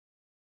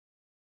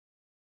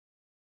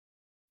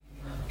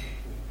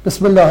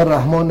بسم الله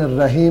الرحمن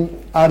الرحیم.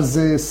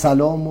 عرض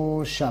سلام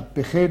و شب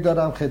بخیر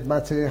دارم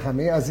خدمت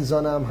همه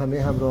عزیزانم،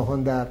 همه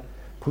همراهان در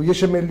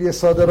پویش ملی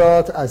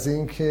صادرات. از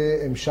اینکه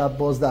امشب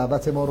باز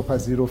دعوت ما رو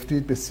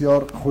پذیرفتید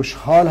بسیار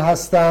خوشحال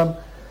هستم.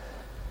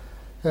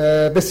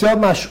 بسیار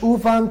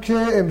مشعوفم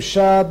که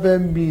امشب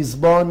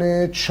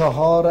میزبان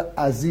 4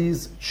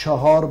 عزیز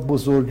 4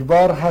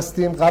 بزرگوار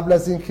هستیم. قبل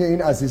از اینکه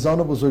این عزیزان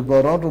و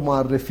بزرگواران رو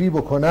معرفی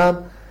بکنم،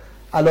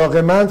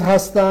 علاقه‌مند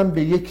هستم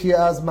به یکی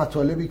از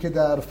مطالبی که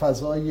در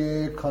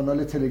فضای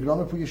کانال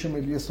تلگرام پویش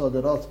ملی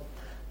صادرات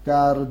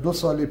در 2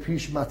 سال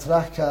پیش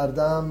مطرح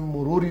کردم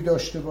مروری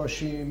داشته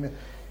باشیم.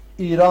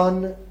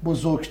 ایران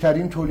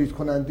بزرگترین تولید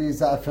کننده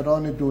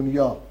زعفران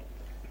دنیا.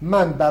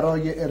 من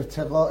برای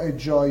ارتقاء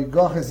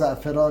جایگاه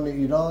زعفران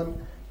ایران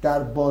در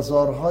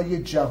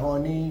بازارهای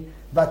جهانی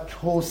و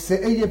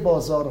توسعه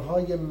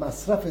بازارهای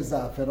مصرف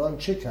زعفران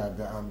چه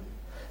کرده ام؟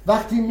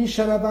 وقتی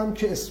میشنوم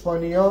که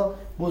اسپانیا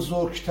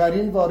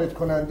بزرگترین وارد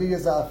کننده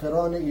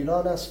زعفران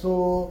ایران است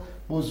و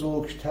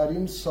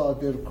بزرگترین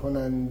صادر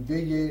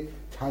کننده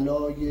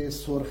طلای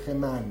سرخ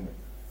من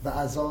و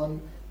از آن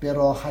به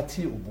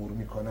راحتی عبور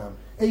میکنم،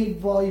 ای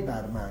وای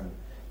بر من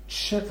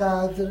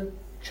چقدر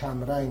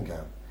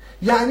کمرنگم.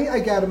 یعنی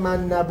اگر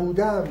من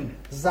نبودم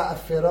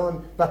زعفران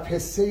و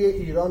پسته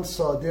ایران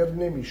صادر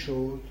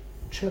نمیشد.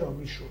 چرا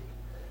میشد؟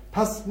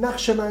 پس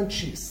نقش من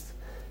چیست؟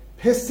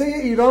 پسته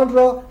ایران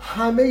را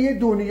همه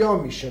دنیا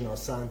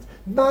میشناسند.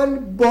 من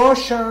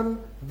باشم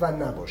و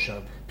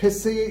نباشم،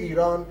 پسته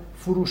ایران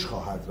فروش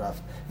خواهد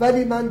رفت.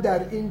 ولی من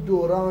در این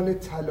دوران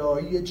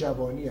طلایی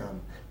جوانیم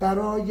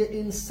برای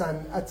این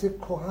صنعت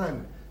کهن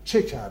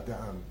چه کرده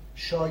ام؟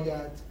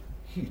 شاید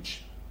هیچ.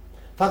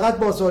 فقط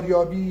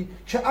بازاریابی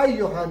که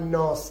ایها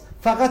الناس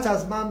فقط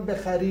از من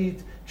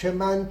بخرید که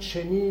من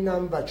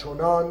چنینم و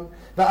چنان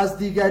و از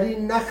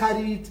دیگری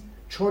نخرید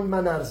چون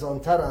من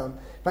ارزانترم.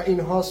 و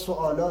اینها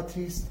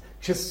سوالاتی است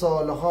که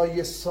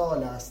سالهای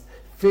سال است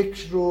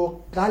فکر و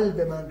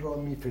قلب من را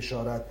می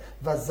فشارد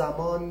و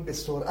زمان به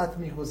سرعت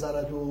می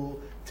گذرد و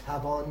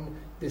توان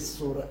به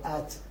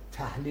سرعت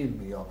تحلیل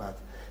می یابد.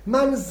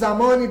 من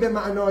زمانی به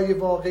معنای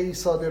واقعی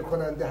صادر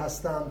کننده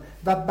هستم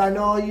و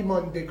بنایی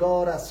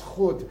ماندگار از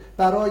خود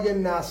برای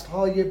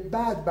نسل‌های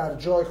بعد بر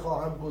جای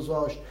خواهم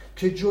گذاشت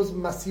که جز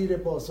مسیر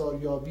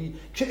بازاریابی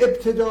که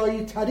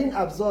ابتدایی ترین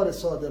ابزار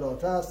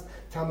صادرات است،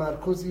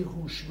 تمرکزی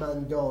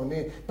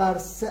هوشمندانه بر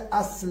 3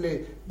 اصل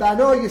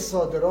بنای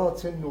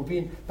صادرات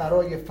نوین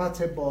برای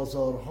فتح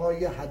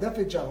بازارهای هدف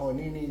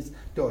جهانی نیز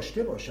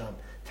داشته باشم.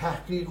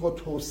 تحقیق و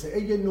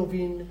توسعه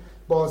نوین،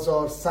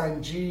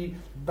 بازارسنجی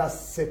و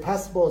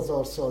سپس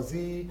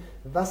بازارسازی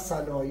و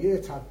صنایع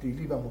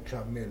تبدیلی و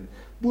مکمل.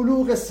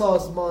 بلوغ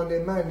سازمان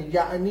من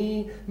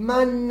یعنی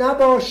من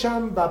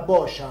نباشم و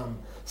باشم.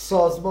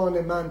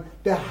 سازمان من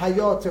به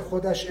حیات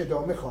خودش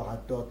ادامه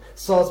خواهد داد،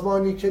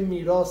 سازمانی که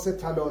میراث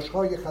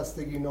تلاش‌های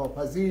خستگی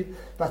ناپذیر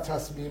و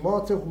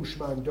تصمیمات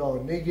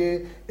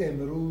هوشمندانه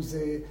امروز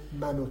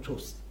من و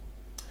توست.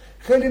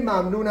 خیلی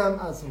ممنونم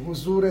از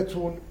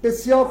حضورتون.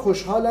 بسیار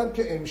خوشحالم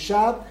که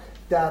امشب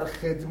در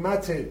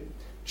خدمت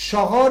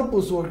 4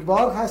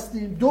 بزرگوار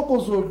هستیم. 2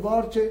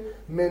 بزرگوار که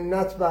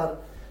منت بر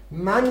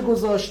من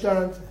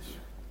گذاشتند،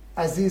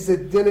 عزیز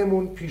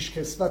دلمون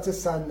پیشکسوت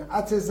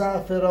صنعت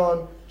زعفران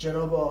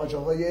جناب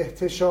آقای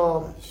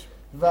احتشام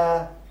و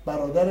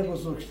برادر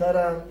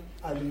بزرگترم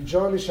علی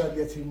جان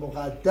شریعتی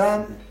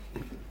مقدم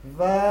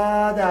و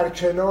در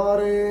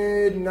کنار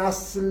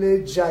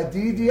نسل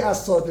جدیدی از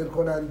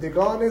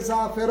صادرکنندگان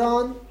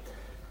زعفران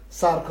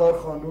سرکار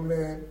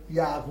خانم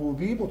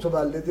یعقوبی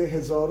متولد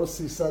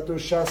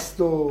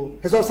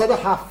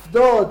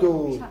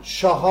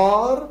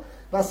 1374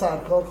 و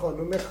سرکار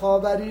خانم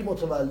خاوری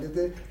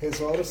متولد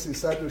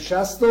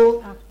 1367.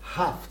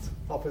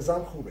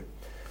 حافظم خوبه.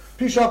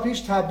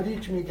 پیشاپیش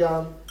تبریک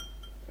میگم.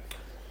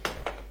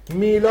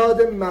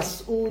 میلاد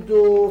مسعود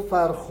و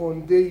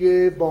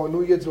فرخنده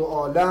بانوی 2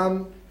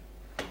 عالم،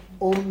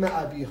 ام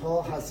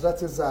ابیها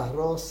حضرت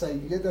زهرا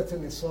سیدت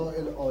نساء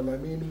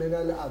العالمین من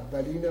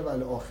الاولین و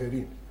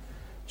الاخرین.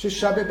 چه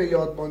شب به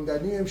یاد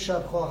ماندنی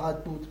امشب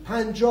خواهد بود.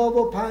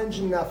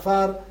 55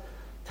 نفر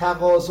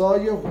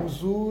تقاضای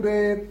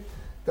حضور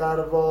در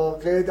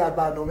واقع در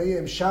برنامه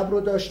امشب رو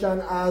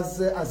داشتن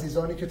از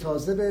عزیزانی که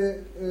تازه به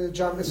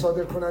جمع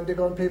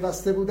صادرکنندگان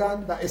پیوسته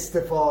بودند و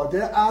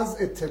استفاده از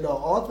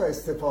اطلاعات و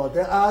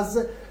استفاده از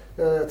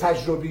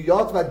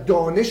تجربیات و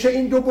دانش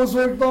این 2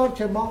 بزرگوار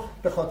که ما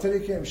به خاطر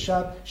که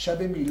امشب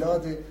شب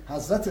میلاد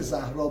حضرت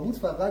زهرا بود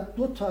فقط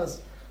 2 تا از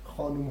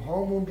خانوم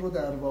هامون رو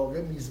در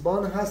واقع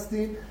میزبان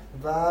هستیم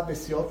و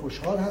بسیار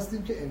خوشحال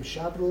هستیم که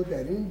امشب رو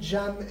در این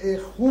جمع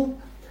خوب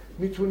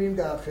میتونیم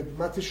در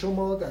خدمت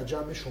شما در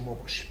جمع شما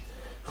باشیم.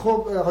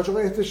 خب حاج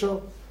آقای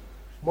احتشام،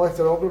 ما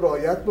احترام رو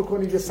رعایت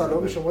بکنید، یه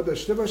سلام شما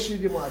داشته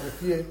باشید، یه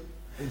معرفی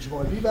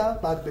اجمالی و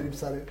بعد بریم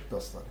سر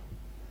داستان.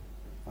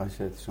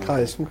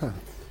 خواهش میکنم.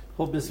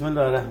 خب بسم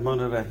الله الرحمن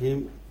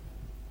الرحیم.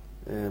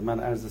 من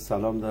عرض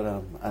سلام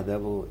دارم،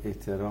 ادب و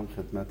احترام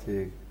خدمت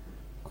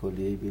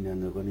کلیه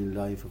بینندگان این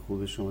لایف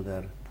خوب شما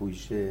در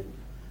پویش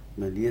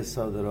ملی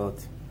صادرات.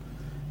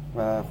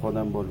 و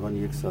خودم به عنوان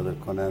یک صادر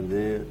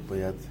کننده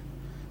باید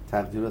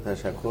تقدیر و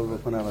تشکر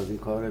بکنم از این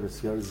کار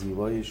بسیار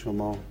زیبای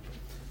شما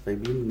و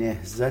این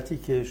نهضتی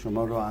که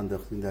شما راه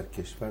انداختین در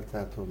کشور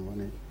تحت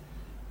عنوان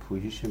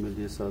پویش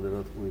ملی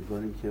صادرات.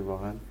 امیدواریم که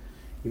واقعا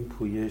این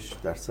پویش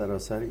در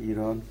سراسر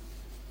ایران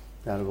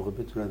در واقع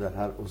بتونه در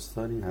هر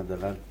استانی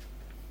حداقل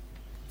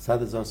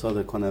 100,000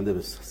 صادر کننده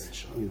بسازه.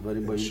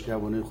 امیدواریم با این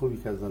جوانای خوبی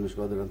که از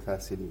دانشگاه دارن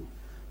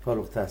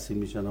فارغ تحصیل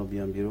میشن و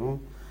بیان بیرون،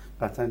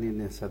 قطعا این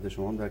نهضت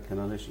شما هم در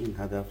کنارش این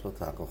هدف را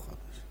تحقق خواهد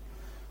داشت.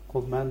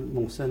 خب من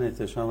محسن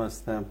احتشام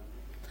هستم،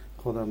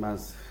 خودم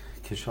از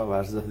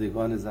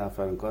کشاورزادگان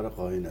زعفرانکار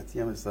قاینتی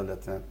هم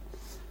اصالتا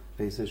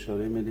رئیس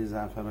شورای ملی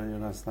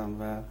زعفران هستم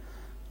و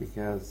یکی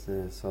از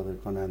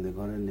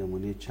صادرکنندگان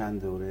نمونه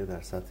چند دوره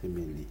در سطح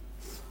ملی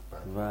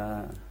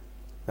و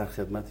در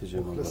خدمت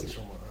جناب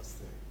شما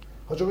هستید.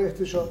 حاج آقای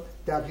احتشام،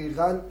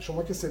 دقیقاً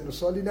شما که سن و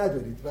سالی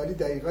ندارید ولی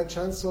دقیقاً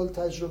چند سال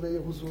تجربه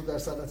حضور در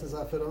صنعت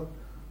زعفران؟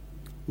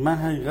 من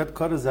حقیقت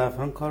کار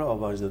زعفران کار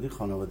آباژدادی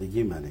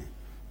خانوادگی منه.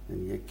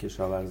 یعنی یک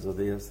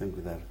کشاورزاده هستم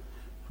که در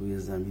روی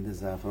زمین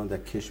زعفران، در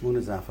کشمون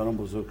زعفران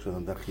بزرگ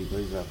شدم، در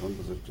خیبای زعفران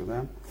بزرگ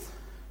شدم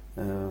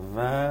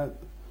و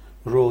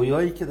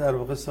رویایی که در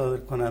واقع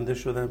صادر کننده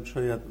شدم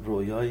شاید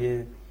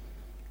رویای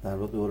در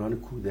واقع دوران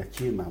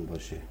کودکی من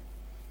باشه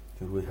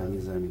که روی همین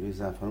زمینه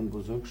زعفران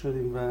بزرگ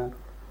شدیم و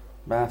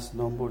بحث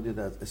نام بردید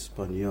از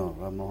اسپانیا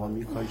و ماها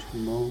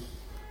می‌کاشتیم و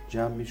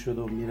جمع می‌شد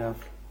و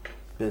میرفت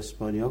به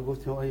اسپانیا.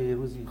 گفتیم آیا یه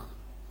روزی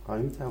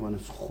خواهیم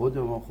توانست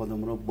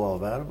خودمون رو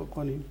باور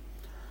بکنیم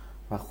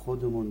و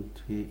خودمون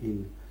توی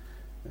این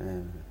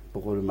به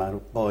قول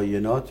معروف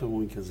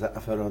قایناتمون که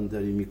زعفران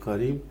داریم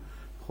می‌کاریم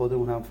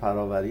خودمون هم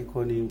فراوری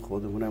کنیم،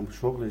 خودمون هم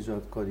شغل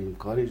ایجاد کنیم،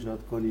 کار ایجاد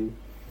کنیم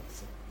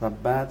و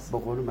بعد به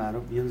قول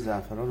معروف بیایم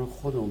زعفران رو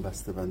خودمون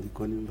بسته‌بندی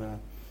کنیم و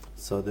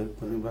صادر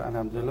کنیم و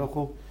الحمدلله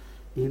خب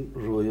این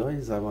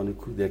رویای زمان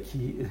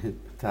کودکی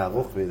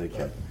تحقق پیدا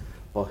کرد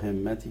با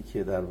همتی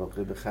که در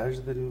واقع به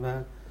خرج داریم و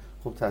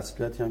خب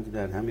تحصیلاتی هم که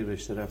در همین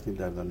رشته رفتیم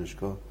در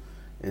دانشگاه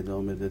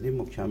ادامه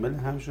دادیم مکمل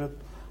هم شد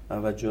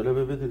و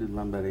جالبه بدونید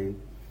من برای این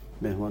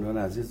مهمانان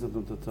عزیز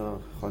دو تا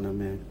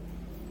خانم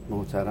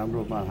محترم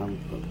رو من هم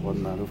با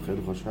معروف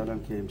خیلی خوشحالم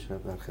که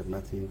امشب در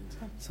خدمت این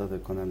صادر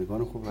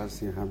کنندگان خوب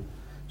هستیم. هم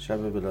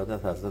شب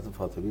ولادت حضرت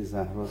فاطمه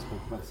زهراست،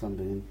 خب مثلا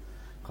به این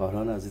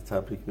خواهران عزیز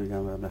تبریک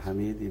بگم و به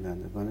همه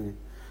دینندگان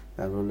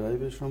در ولای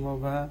به شما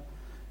و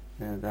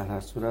در هر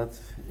صورت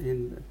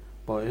این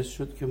باعث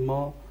شد که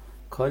ما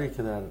کاری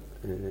که در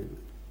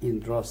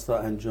این راستا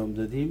انجام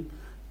دادیم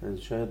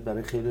شاید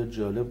برای خیلی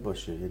جالب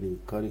باشه. یعنی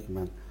کاری که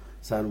من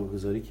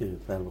سرمایه‌گذاری که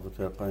در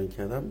واقع قایم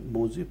کردم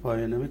موضوع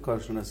پایان‌نامه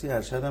کارشناسی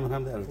ارشدم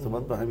هم در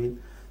ارتباط با همین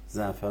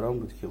زعفران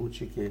بود که اون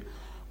چی که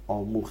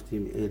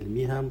آموختیم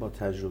علمی هم با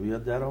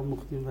تجربیات در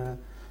آموختیم و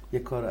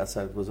یک کار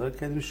اثرگذار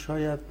کردیم.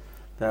 شاید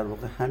در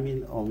واقع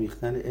همین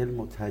آمیختن علم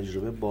و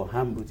تجربه با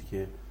هم بود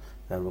که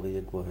در واقع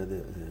یک واحد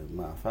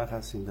موفق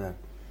هستیم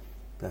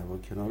در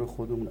واقع کنار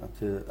خودمون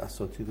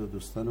اساتید و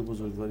دوستان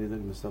بزرگواری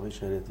داریم مثل آقای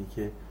شریعتی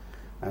که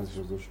از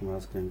حضور شما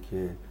هست کنیم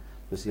که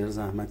بسیار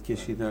زحمت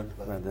کشیدن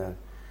و در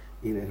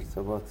این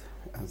ارتباط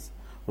از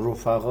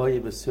رفقای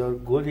بسیار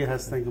گلی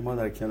هستن که ما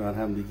در کنار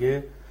هم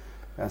دیگه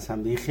از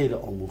همدیگه خیلی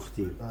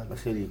آموختیم و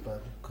خیلی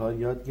کار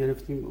یاد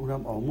گرفتیم.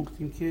 اونم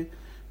آموختیم که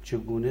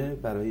چگونه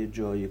برای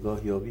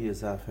جایگاه یابی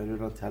زعفران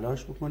را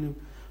تلاش بکنیم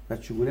و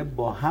چگونه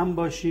با هم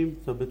باشیم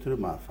تا بتونیم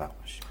موفق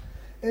باشیم.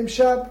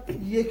 امشب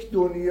یک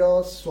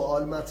دنیا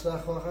سوال مطرح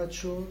خواهد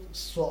شد،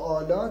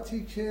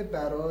 سوالاتی که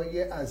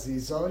برای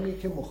عزیزانی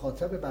که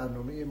مخاطب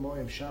برنامه ما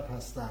امشب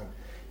هستند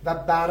و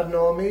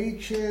برنامه‌ای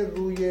که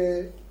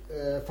روی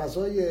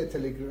فضای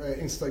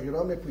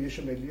اینستاگرام پویش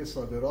ملی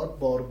صادرات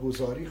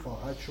بارگذاری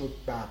خواهد شد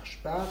بخش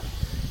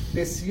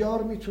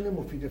بسیار میتونه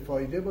مفید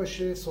فایده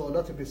باشه.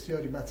 سوالات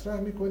بسیاری مطرح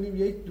میکنیم،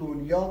 یک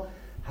دنیا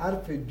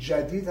حرف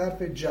جدید،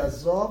 حرف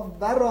جذاب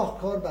و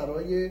راهکار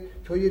برای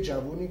توی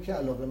جوونی که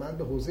علاقه‌مند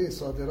به حوزه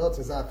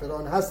صادرات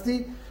زعفران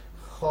هستی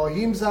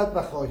خواهیم زد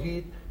و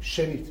خواهید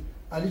شنید.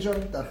 علی جان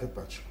در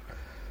خدمت شما.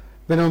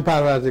 به نام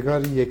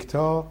پروردگار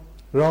یکتا،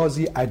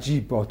 رازی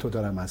عجیب با تو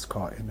دارم از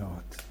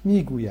کائنات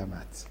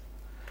میگویمت،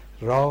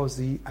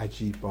 رازی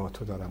عجیب با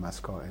تو دارم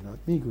از کائنات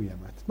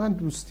میگویمت. من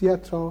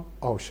دوستیت را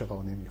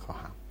عاشقانه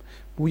میخواهم،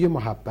 بوی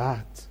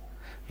محبت،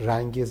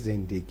 رنگ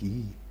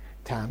زندگی،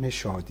 طعم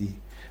شادی.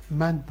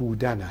 من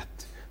بودنت،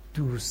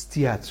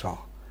 دوستیت را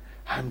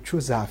همچو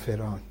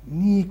زعفران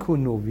نیک و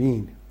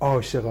نوین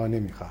عاشقانه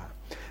میخواهم.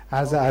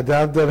 از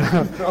ادب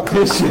دارم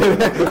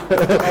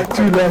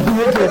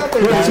طولانیه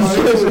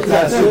که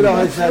تاثیر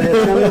آقای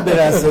شریعتی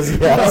براسازی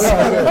هست.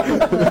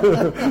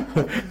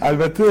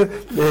 البته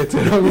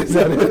احترام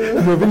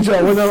میذاره نوین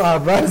جوانم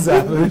اول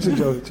زعفرانی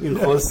این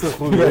خواست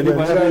خوبی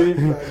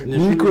یعنی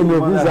نیک و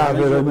نوین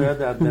زعفرانی باید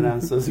در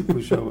برندسازی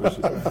پوشا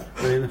باشه.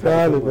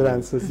 بله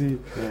برندسازی.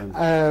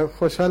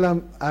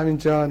 خوشحالم امین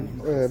جان،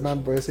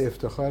 من باعث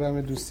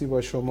افتخارم دوستی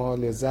با شما،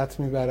 لذت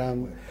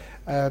میبرم.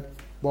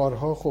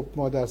 بارها خب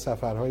ما در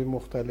سفرهای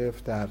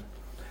مختلف در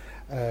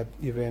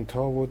ایونت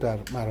ها و در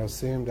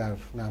مراسم، در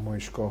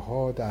نمایشگاه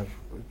ها، در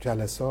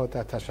جلسات،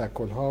 در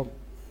تشکل ها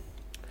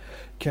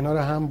کنار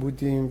هم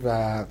بودیم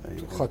و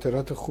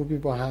خاطرات خوبی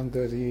با هم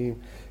داریم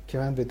که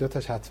من به 2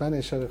 تاش حتما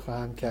اشاره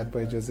خواهم کرد با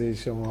اجازه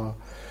شما.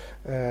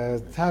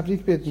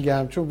 تبریک بهت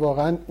میگم، چون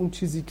واقعا اون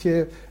چیزی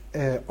که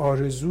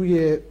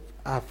آرزوی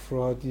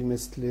افرادی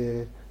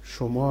مثل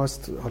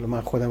شماست، حالا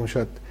من خودم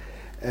شاید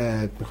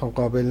میخوام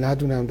قابل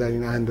ندونم در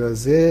این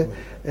اندازه،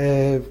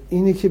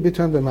 اینه که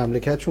بتونن به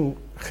مملکتشون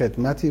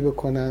خدمتی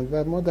بکنن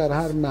و ما در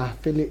هر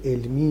محفل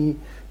علمی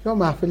یا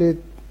محفل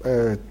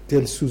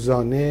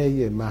دلسوزانه،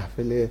 یه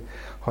محفل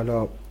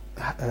حالا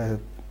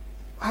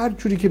هر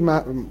جوری که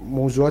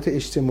موضوعات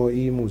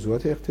اجتماعی،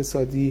 موضوعات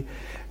اقتصادی،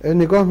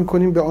 نگاه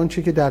میکنیم به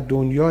آنچه که در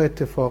دنیا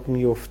اتفاق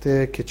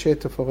میفته که چه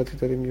اتفاقاتی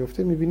داره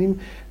میفته، میبینیم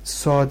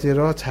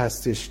صادرات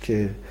هستش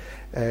که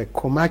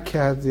کمک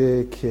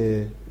کرده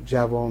که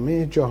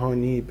جوامع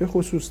جهانی به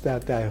خصوص در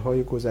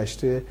دهه‌های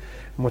گذشته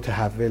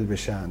متحول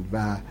بشن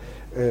و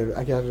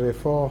اگر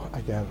رفاه،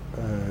 اگر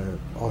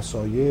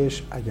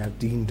آسایش، اگر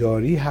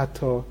دینداری،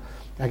 حتی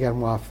اگر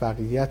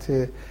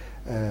موفقیت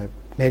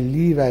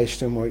ملی و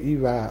اجتماعی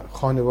و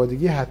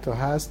خانوادگی حتی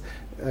هست،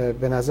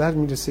 به نظر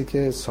میرسه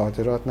که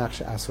صادرات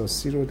نقش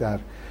اساسی رو در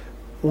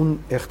اون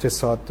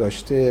اقتصاد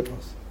داشته.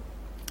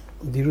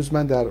 دیروز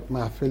من در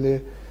محفل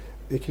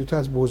یکی دو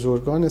از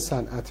بزرگان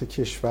صنعت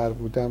کشور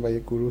بودم و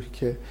یک گروهی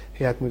که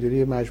هیئت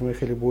مدیره مجموعه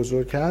خیلی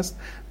بزرگ هست.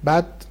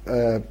 بعد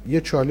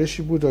یه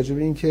چالشی بود راجع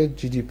به این که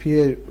جی دی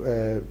پی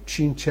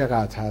چین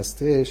چقدر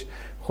هستش.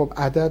 خب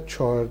عدد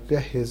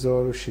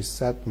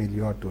 14600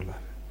 میلیارد دلار،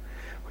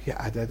 یه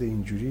عدد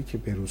اینجوری که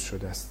بروز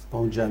شده است با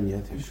اون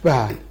جمعیتش.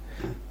 بله.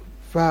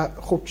 و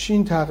خب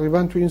چین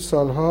تقریبا تو این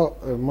سالها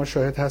ما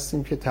شاهد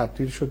هستیم که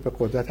تبدیل شد به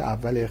قدرت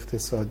اول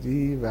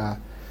اقتصادی و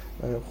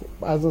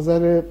از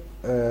نظر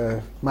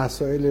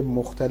مسائل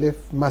مختلف،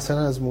 مثلا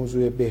از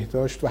موضوع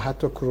بهداشت و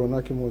حتی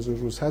کرونا که موضوع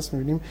روز هست،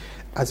 می‌بینیم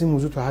از این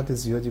موضوع تا حد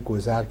زیادی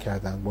گذر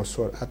کردن با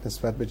سرعت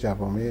نسبت به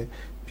جوامع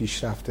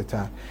پیشرفته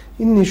تر.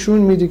 این نشون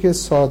میده که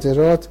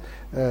صادرات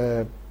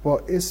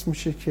باعث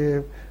میشه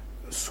که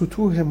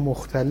سطوح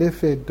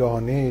مختلف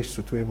دانش،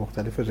 سطوح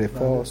مختلف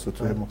رفاه،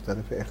 سطوح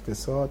مختلف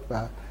اقتصاد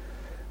و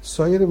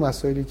سایر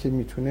مسائلی که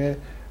میتونه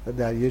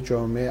در یه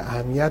جامعه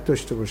اهمیت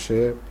داشته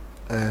باشه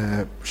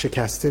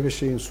شکسته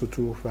بشه این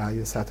سطوح و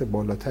یه سطح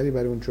بالاتری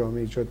برای اون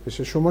جامعه ایجاد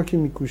بشه. شما که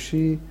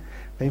میکوشی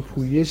و این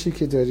پویشی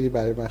که داری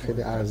برای من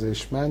خیلی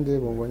ارزشمنده.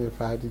 به عنوان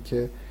فردی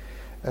که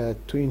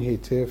تو این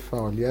حیطه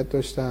فعالیت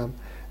داشتم،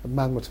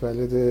 من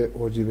متولد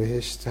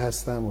اردیبهشت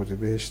هستم،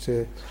 اردیبهشت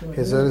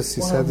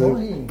 1300.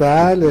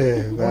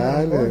 بله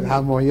بله،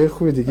 هماهی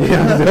خوبی دیگه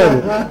هم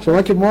داره.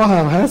 شما که ما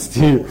هم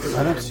هستیم.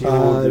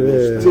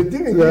 جدی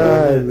میگی؟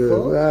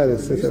 بله،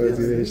 3 تا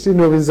اردیبهشتی.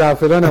 نوین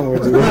زعفران هم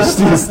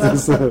اردیبهشتی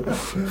است.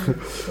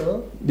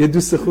 یه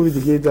دوست خوبی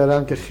دیگه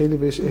دارم که خیلی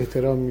بهش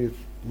احترام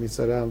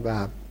میذارم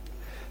و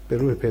به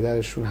روح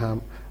پدرشون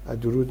هم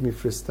درود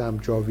میفرستم.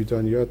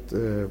 جاویدانیات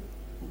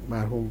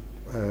مرحوم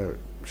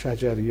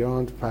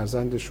شجریان،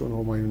 فرزندشون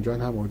همایون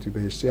جان هم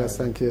اردیبهشتی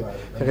هستن که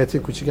حقیقتی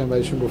کوچیکم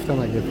برایشون گفتم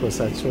اگه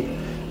فرصت شد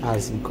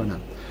عرض میکنم.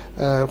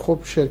 خب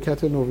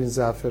شرکت نوین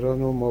زعفران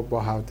رو ما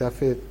با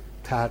هدف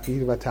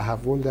تغییر و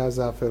تحول در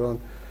زعفران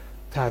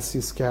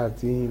تأسیس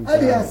کردیم.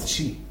 از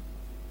چی؟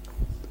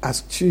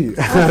 از چی؟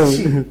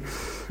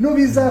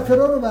 نوین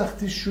زعفران رو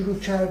وقتی شروع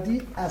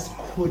کردی از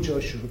کجا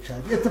شروع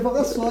کردی؟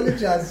 اتفاقا سوال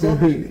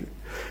جذابی.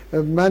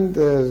 من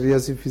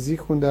ریاضی فیزیک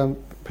خوندم،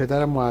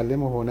 پدرم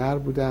معلم هنر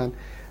بودن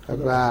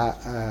و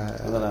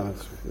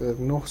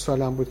 9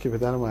 سالم بود که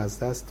پدرم از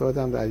دست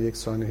دادم در یک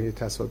سانحه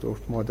تصادف.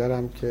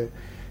 مادرم که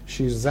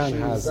شیرزن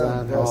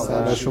هستن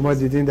و شما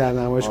دیدین در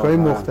نمایشگاه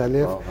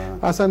مختلف.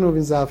 اصلا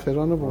نوین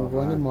زعفران رو به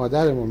عنوان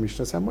مادر ما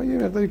میشناسن. ما یه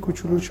مقداری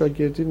کوچولو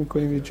شاگردی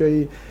میکنیم، یه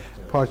جایی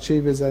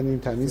پارچه‌ای بزنیم،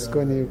 تمیز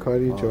کنیم،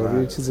 کاری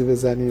جاروی چیزی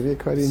بزنیم، یه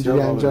کاری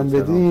اینجوری انجام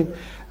بدیم.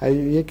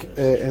 یک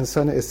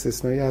انسان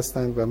استثنایی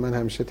هستن و من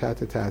همیشه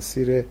تحت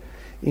تاثیر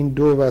این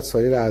دو و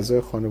سایر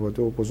اعضای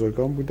خانواده و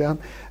بزرگان بودم.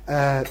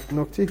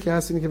 نکته که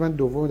هست اینه که من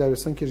دوم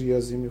دبیرستان که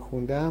ریاضی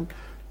میخوندم،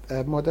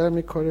 مادرم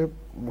یک کار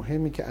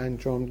مهمی که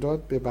انجام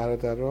داد به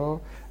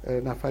برادرها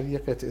نفر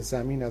یک قطعه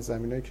زمین از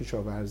زمینای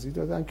کشاورزی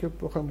دادن که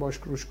بخوایم باش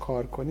روش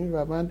کار کنیم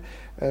و من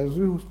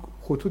روی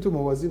خطوط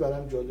موازی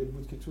برام جالب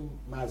بود که تو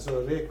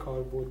مزارع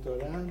کاربرد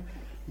دارن.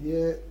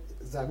 یه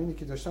زمینی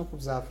که داشتم خب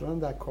زعفران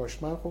در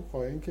کاشمر، خب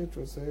قایم که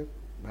جزء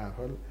به هر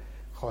حال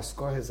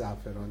خاستگاه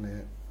زعفران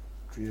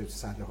توی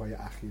سده‌های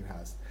اخیر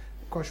هست.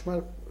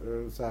 کاشمر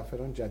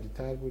زعفران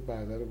جدیدتر بود،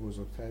 برادر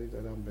بزرگتری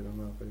دارم به نام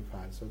آقای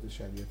فرصتها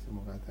شریعتی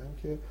مقدم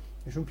که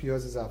ایشون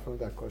پیاز زعفران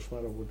در کاشمر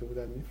آورده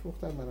بودن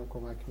میفروختن، منم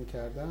کمک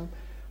میکردم.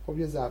 خب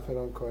یه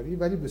زعفران کاری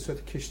ولی به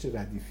صورت کشت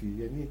ردیفی،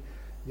 یعنی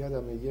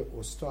یادمه یه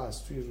استا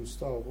از توی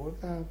روستا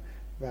آوردن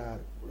و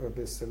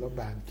به اصطلاح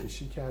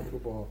بندکشی کرد و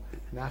با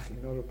نخ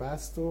اینا رو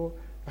بست و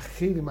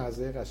خیلی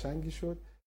مزه قشنگی شد.